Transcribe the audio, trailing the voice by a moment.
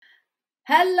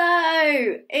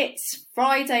Hello! It's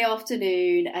Friday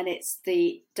afternoon and it's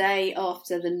the day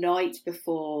after the night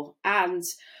before. And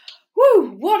whoo,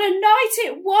 what a night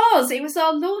it was! It was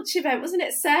our launch event, wasn't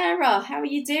it, Sarah? How are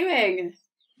you doing?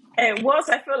 It was.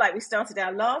 I feel like we started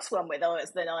our last one with,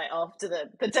 it's the night after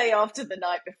the day after the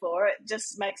night before. It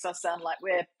just makes us sound like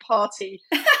we're party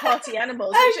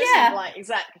animals, which Oh,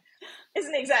 yeah.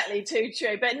 isn't exactly too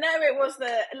true. But no, it was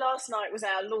the last night was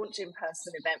our launch in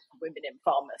person event for women in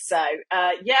pharma. So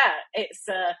yeah, it's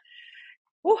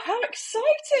oh, how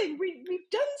exciting! We've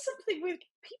done something with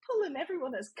people and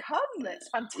everyone has come. It's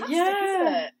fantastic, isn't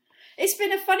Yeah. it? It's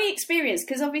been a funny experience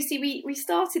because obviously we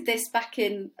started this back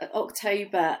in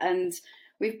October and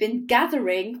we've been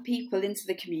gathering people into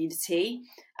the community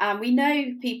and we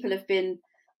know people have been,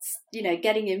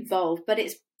 getting involved, but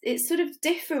it's sort of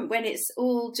different when it's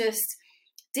all just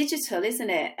digital, isn't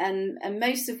it? And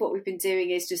most of what we've been doing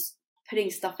is just putting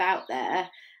stuff out there,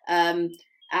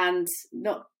 and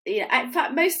not. In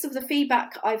fact, most of the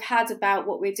feedback I've had about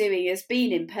what we're doing has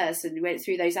been in person. We went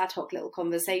through those ad hoc little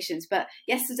conversations, but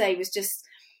yesterday was just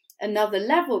another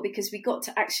level because we got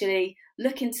to actually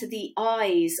look into the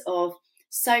eyes of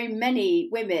so many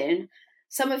women,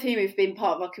 some of whom have been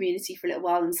part of our community for a little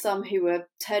while and some who were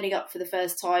turning up for the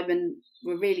first time and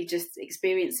were really just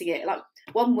experiencing it. Like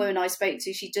one woman I spoke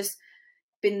to, she just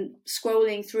been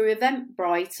scrolling through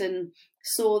Eventbrite and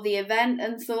saw the event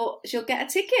and thought she'll get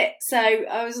a ticket. So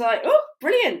I was like, oh,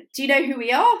 brilliant. Do you know who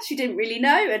we are? She didn't really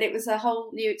know. And it was a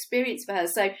whole new experience for her.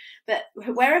 So, but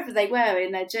wherever they were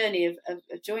in their journey of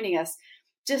joining us,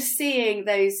 just seeing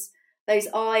those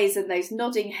eyes and those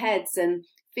nodding heads and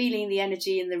feeling the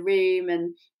energy in the room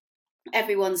and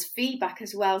everyone's feedback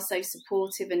as well, so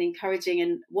supportive and encouraging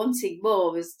and wanting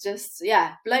more, was just,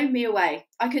 yeah, blown me away.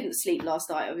 I couldn't sleep last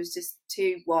night. I was just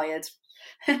too wired.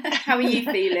 How are you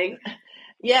feeling?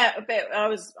 Yeah, a bit. I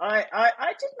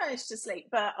did manage to sleep,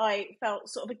 but I felt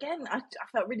sort of again. I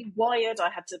felt really wired.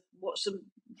 I had to watch some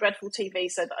dreadful TV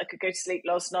so that I could go to sleep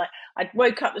last night. I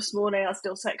woke up this morning. I was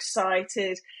still so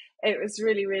excited. It was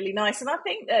really, really nice, and I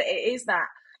think that it is that.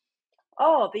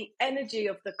 Oh, the energy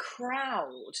of the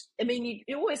crowd. I mean,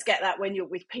 you always get that when you're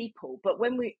with people, but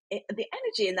the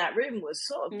energy in that room was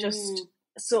sort of Mm, just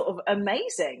sort of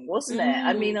amazing, wasn't it?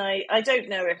 I mean, mm. I don't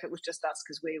know if it was just us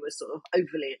because we were sort of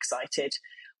overly excited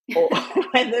or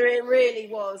whether it really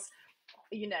was,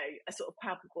 a sort of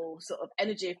palpable sort of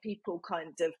energy of people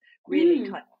kind of really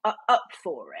Mm. up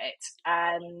for it.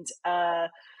 And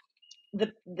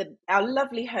the our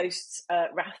lovely hosts,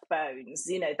 Rathbones,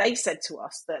 they said to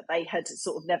us that they had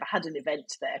sort of never had an event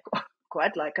there,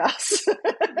 quite like us.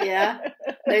 Yeah,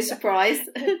 no surprise.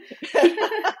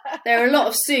 There are a lot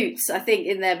of suits, I think,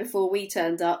 in there before we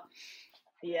turned up.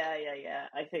 Yeah.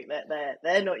 I think that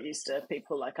they're not used to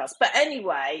people like us. But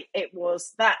anyway, it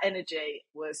was that energy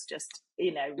was just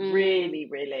Mm. really,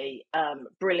 really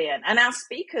brilliant, and our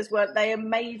speakers weren't they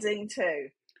amazing too?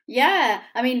 Yeah,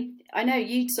 I mean, I know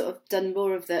you'd sort of done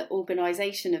more of the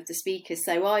organisation of the speakers,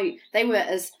 so they were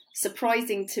as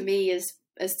surprising to me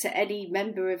as to any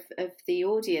member of the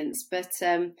audience. But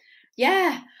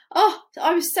yeah, oh,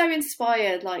 I was so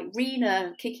inspired. Like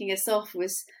Rena kicking us off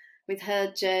was with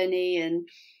her journey,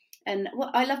 and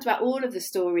what I loved about all of the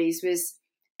stories was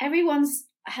everyone's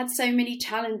had so many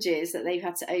challenges that they've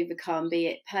had to overcome, be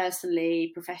it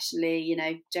personally,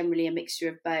 professionally, generally a mixture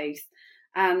of both,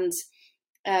 and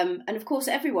and of course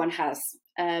everyone has,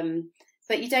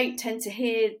 but you don't tend to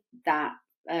hear that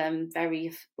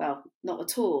very well, not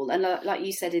at all. And like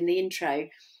you said in the intro,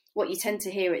 what you tend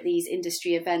to hear at these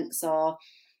industry events are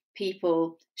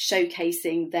people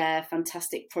showcasing their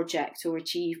fantastic project or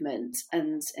achievement,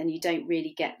 and you don't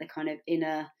really get the kind of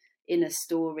inner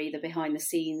story, the behind the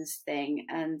scenes thing.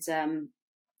 And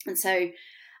so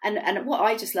and what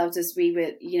I just loved as we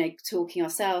were talking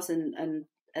ourselves and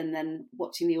then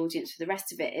watching the audience for the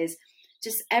rest of it is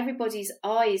just everybody's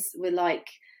eyes were like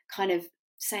kind of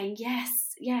saying yes,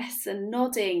 yes, and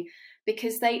nodding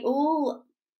because they're all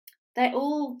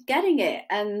getting it.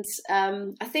 And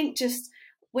I think just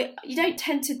you don't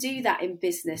tend to do that in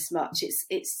business much.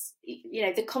 It's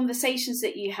the conversations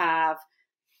that you have,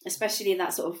 especially in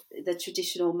that sort of the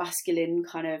traditional masculine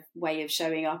kind of way of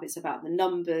showing up. It's about the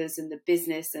numbers and the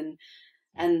business and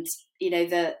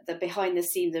the behind the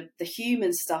scene, the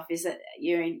human stuff is that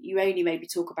you only maybe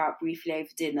talk about briefly over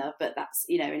dinner, but that's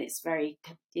and it's very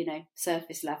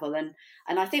surface level. And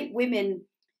I think women,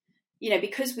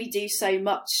 because we do so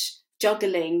much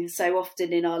juggling so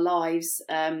often in our lives,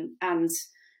 and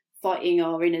fighting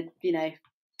our inner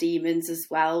demons as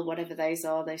well, whatever those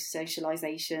are, those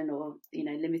socialization or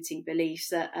limiting beliefs,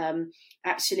 that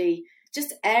actually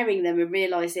just airing them and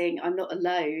realizing I'm not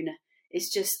alone is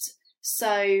just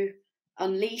so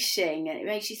unleashing, and it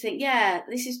makes you think, yeah,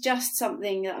 this is just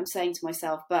something that I'm saying to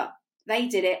myself, but they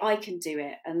did it, I can do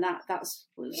it, and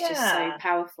was just so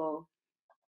powerful.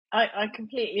 I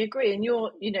completely agree. And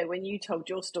when you told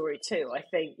your story too, I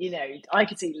think, I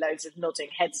could see loads of nodding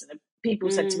heads, and people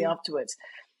said to me afterwards,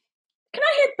 can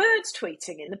I hear birds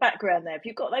tweeting in the background there? Have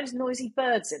you got those noisy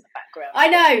birds in the background? I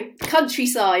know,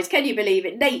 countryside, can you believe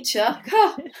it? Nature.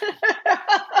 I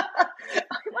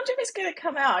wonder if it's going to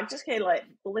come out. I just hear like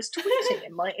all this tweeting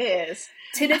in my ears.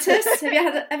 Tinnitus?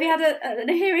 Have you had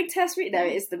a hearing test? No,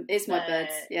 it's my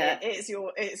birds. Yeah, it's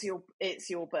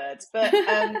your birds. But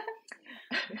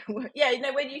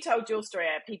yeah, when you told your story,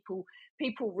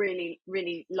 people really,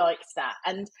 really liked that.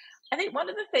 And I think one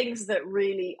of the things that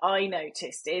really I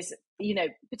noticed is,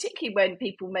 particularly when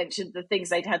people mentioned the things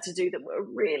they'd had to do that were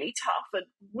really tough and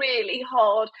really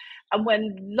hard, and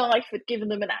when life had given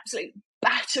them an absolute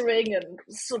battering and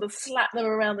sort of slapped them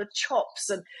around the chops,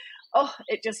 and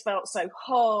it just felt so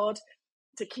hard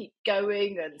to keep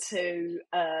going and to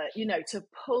to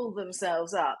pull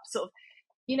themselves up, sort of,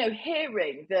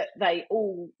 hearing that they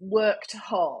all worked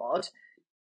hard,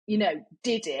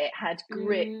 did it, had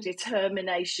grit,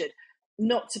 determination,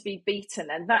 not to be beaten,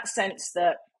 and that sense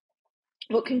that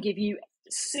what can give you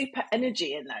super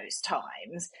energy in those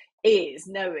times is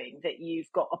knowing that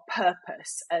you've got a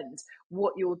purpose and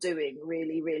what you're doing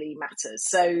really, really matters.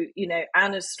 So,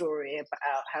 Anna's story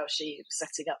about how she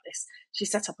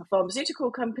set up a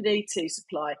pharmaceutical company to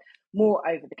supply more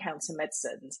over-the-counter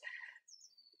medicines.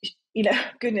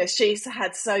 Goodness, she's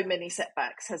had so many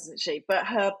setbacks, hasn't she? But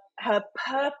her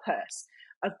purpose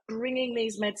of bringing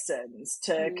these medicines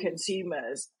to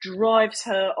consumers drives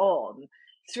her on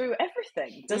through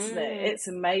everything, doesn't it? It's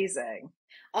amazing.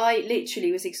 I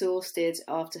literally was exhausted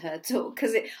after her talk,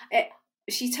 because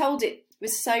she told it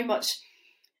with so much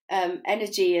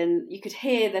energy, and you could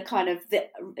hear the kind of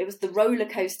it was the roller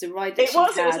coaster ride that it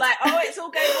was like, it's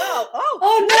all going well.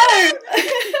 Oh no.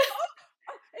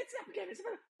 It's up again.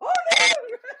 Oh no.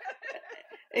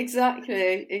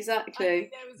 Exactly. I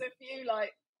think there was a few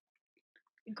like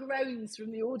groans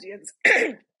from the audience.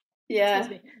 Yeah.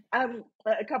 At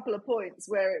a couple of points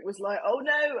where it was like, oh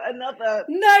no, another.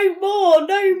 No more.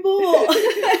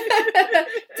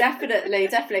 Definitely.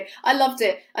 I loved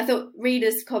it. I thought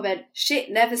Rena's comment, shit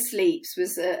never sleeps,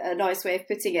 was a nice way of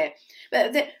putting it.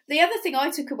 But the other thing I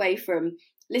took away from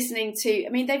listening to,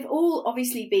 they've all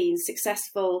obviously been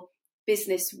successful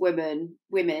business women,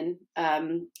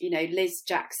 Liz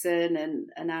Jackson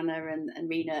and Anna and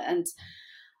Rena. And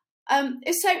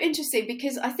it's so interesting,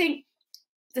 because I think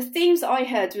the themes I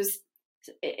heard was,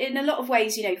 in a lot of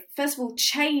ways, first of all,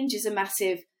 change is a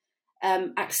massive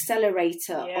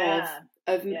accelerator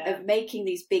of making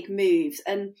these big moves.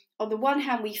 And on the one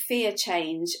hand, we fear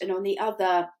change, and on the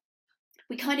other,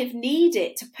 we kind of need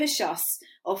it to push us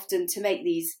often to make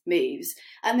these moves.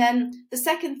 And then the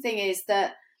second thing is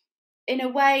that, in a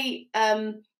way,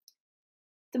 the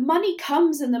money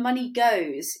comes and the money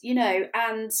goes,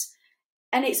 and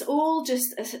it's all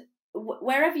just,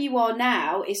 wherever you are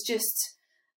now is just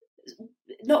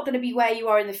not going to be where you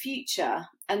are in the future.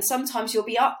 And sometimes you'll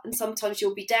be up and sometimes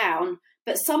you'll be down,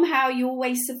 but somehow you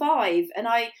always survive. And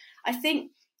I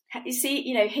think, you see,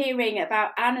 hearing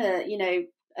about Anna,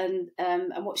 and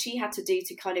what she had to do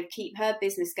to kind of keep her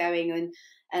business going,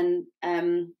 and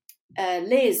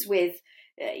Liz with,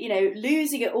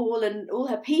 losing it all, and all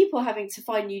her people having to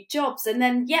find new jobs, and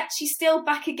then yet she's still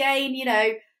back again,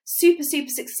 super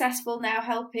successful now,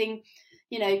 helping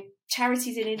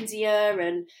charities in India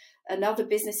and other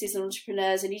businesses and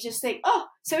entrepreneurs. And you just think,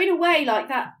 so in a way, like,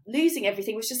 that losing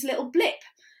everything was just a little blip.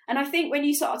 And I think when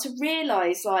you start to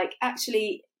realize, like,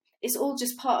 actually it's all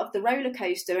just part of the roller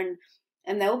coaster,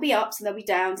 and there'll be ups and there'll be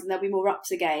downs and there'll be more ups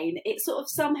again, it sort of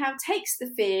somehow takes the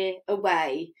fear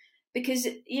away, because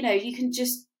you can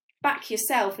just back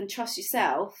yourself and trust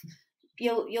yourself.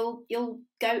 You'll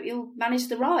manage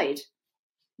the ride.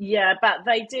 Yeah, but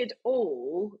they did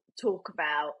all talk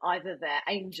about either their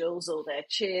angels or their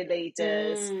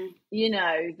cheerleaders,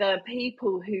 the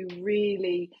people who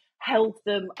really held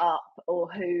them up,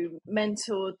 or who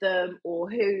mentored them, or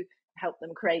who helped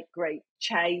them create great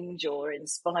change or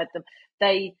inspired them.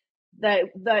 They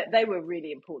were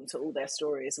really important to all their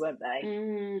stories, weren't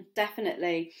they?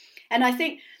 Definitely. And I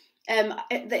think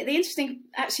the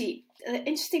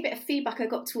interesting bit of feedback I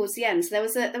got towards the end. So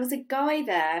there was a guy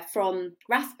there from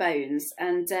Rathbones,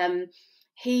 and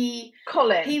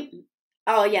Colin.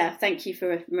 Oh yeah, thank you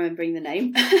for remembering the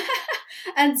name.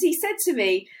 And he said to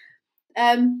me,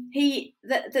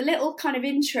 the little kind of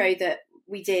intro that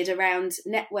we did around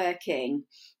networking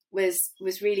was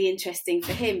really interesting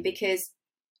for him, because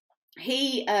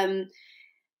he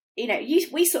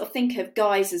we sort of think of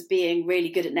guys as being really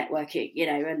good at networking,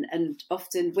 and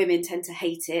often women tend to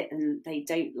hate it, and they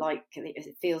don't like it.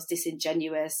 It feels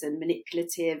disingenuous and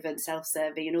manipulative and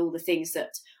self-serving and all the things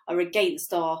that are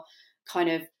against our kind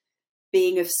of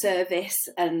being of service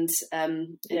and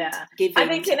giving. I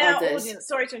think to in our others. audience,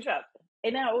 sorry to interrupt,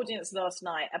 in our audience last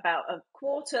night, about a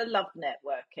quarter loved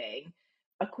networking,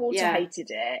 a quarter hated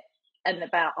it, and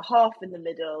about a half in the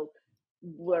middle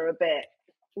were a bit,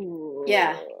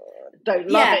 don't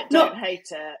love it, don't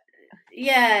hate it.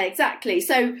 Yeah, exactly.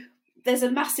 So there's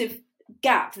a massive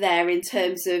gap there in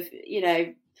terms of,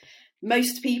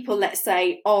 most people, let's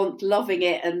say, aren't loving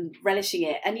it and relishing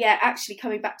it. And actually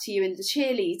coming back to you and the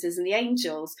cheerleaders and the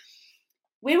angels,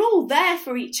 we're all there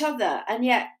for each other. And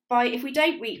yet if we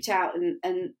don't reach out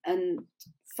and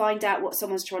find out what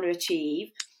someone's trying to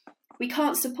achieve, we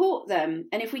can't support them.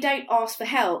 And if we don't ask for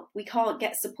help, we can't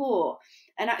get support.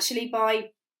 And actually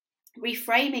by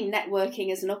reframing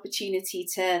networking as an opportunity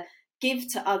to give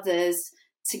to others,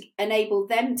 to enable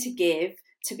them to give,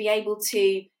 to be able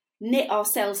to knit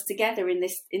ourselves together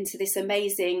into this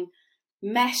amazing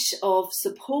mesh of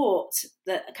support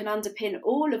that can underpin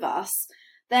all of us,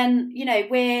 then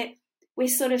we're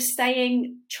sort of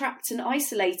staying trapped and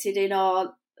isolated in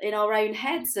our own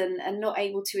heads and not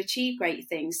able to achieve great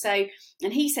things. So,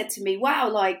 and he said to me,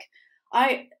 wow, like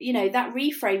that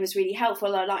reframe was really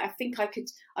helpful. I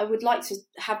would like to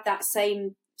have that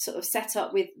same sort of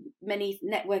setup with many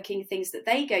networking things that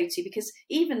they go to, because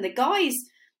even the guys,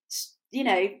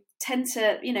 tend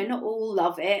to, not all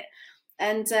love it.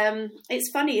 And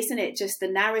it's funny, isn't it? Just the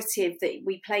narrative that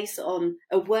we place on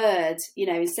a word,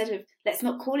 instead of, let's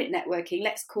not call it networking,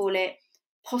 let's call it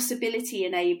possibility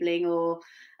enabling, or,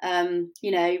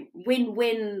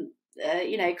 win-win,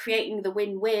 creating the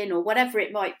win-win, or whatever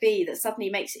it might be, that suddenly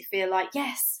makes it feel like,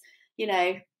 yes,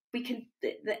 we can,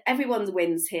 everyone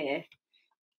wins here.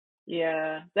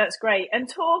 Yeah, that's great. And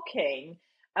talking,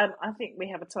 I think we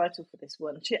have a title for this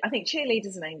one. I think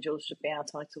Cheerleaders and Angels should be our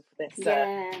title for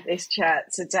this chat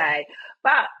today.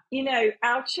 But,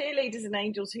 our Cheerleaders and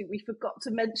Angels, who we forgot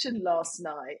to mention last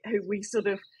night, who we sort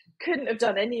of couldn't have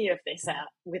done any of this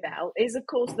without, is, of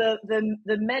course, the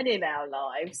men in our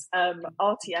lives,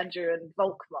 Artie, Andrew and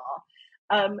Volkmar,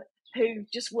 who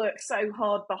just work so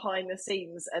hard behind the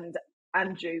scenes, and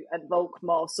Andrew and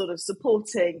Volkmar sort of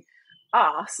supporting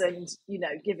us and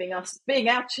giving us, being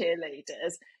our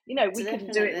cheerleaders. We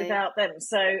couldn't do it without them.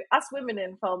 So us women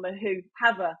in pharma who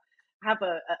have a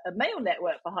male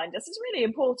network behind us is really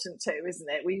important too, isn't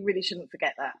it? We really shouldn't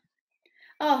forget that.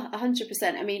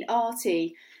 100%. I mean,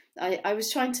 Artie, I was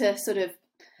trying to sort of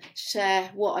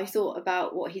share what I thought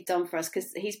about what he'd done for us,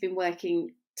 because he's been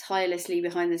working tirelessly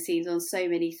behind the scenes on so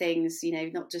many things,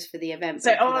 not just for the event.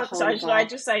 So, should I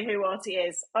just say who Artie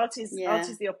is? Artie's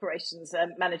the operations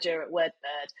manager at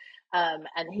WordBird,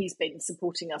 and he's been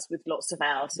supporting us with lots of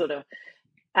our sort of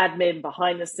admin,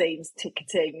 behind the scenes,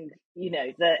 ticketing.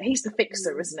 He's the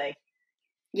fixer, isn't he?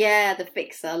 Yeah, the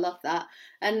fixer. I love that.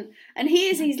 And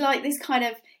he's like this kind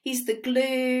of, he's the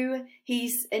glue.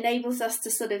 He's enables us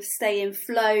to sort of stay in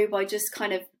flow by just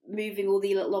kind of moving all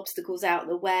the little obstacles out of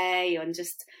the way and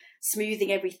just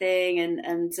smoothing everything.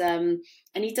 And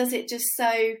he does it just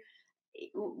so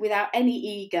without any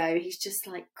ego. He's just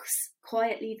like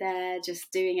quietly there,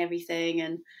 just doing everything.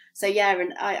 And so,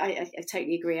 and I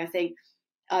totally agree. I think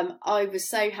I was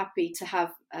so happy to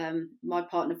have my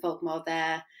partner Volkmar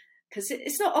there, because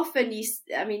it's not often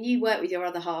you work with your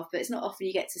other half, but it's not often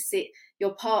you get to see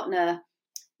your partner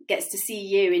gets to see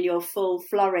you in your full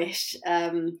flourish,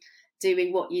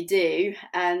 doing what you do.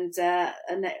 And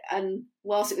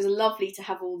whilst it was lovely to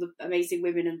have all the amazing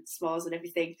women and smiles and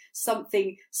everything,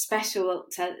 something special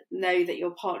to know that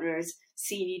your partner has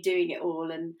seen you doing it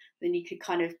all, and then you could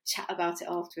kind of chat about it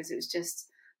afterwards. It was just,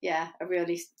 a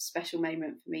really special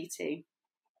moment for me too.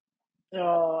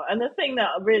 Oh, and the thing that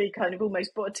really kind of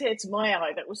almost brought a tear to my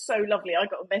eye, that was so lovely, I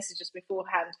got a message just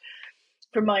beforehand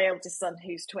from my eldest son,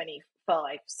 who's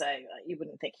 25, so you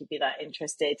wouldn't think he'd be that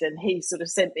interested, and he sort of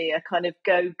sent me a kind of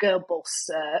go girl boss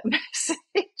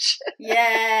message.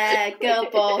 Yeah, girl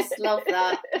boss, love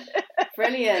that.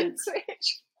 Brilliant.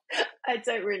 I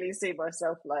don't really see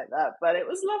myself like that, but it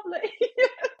was lovely.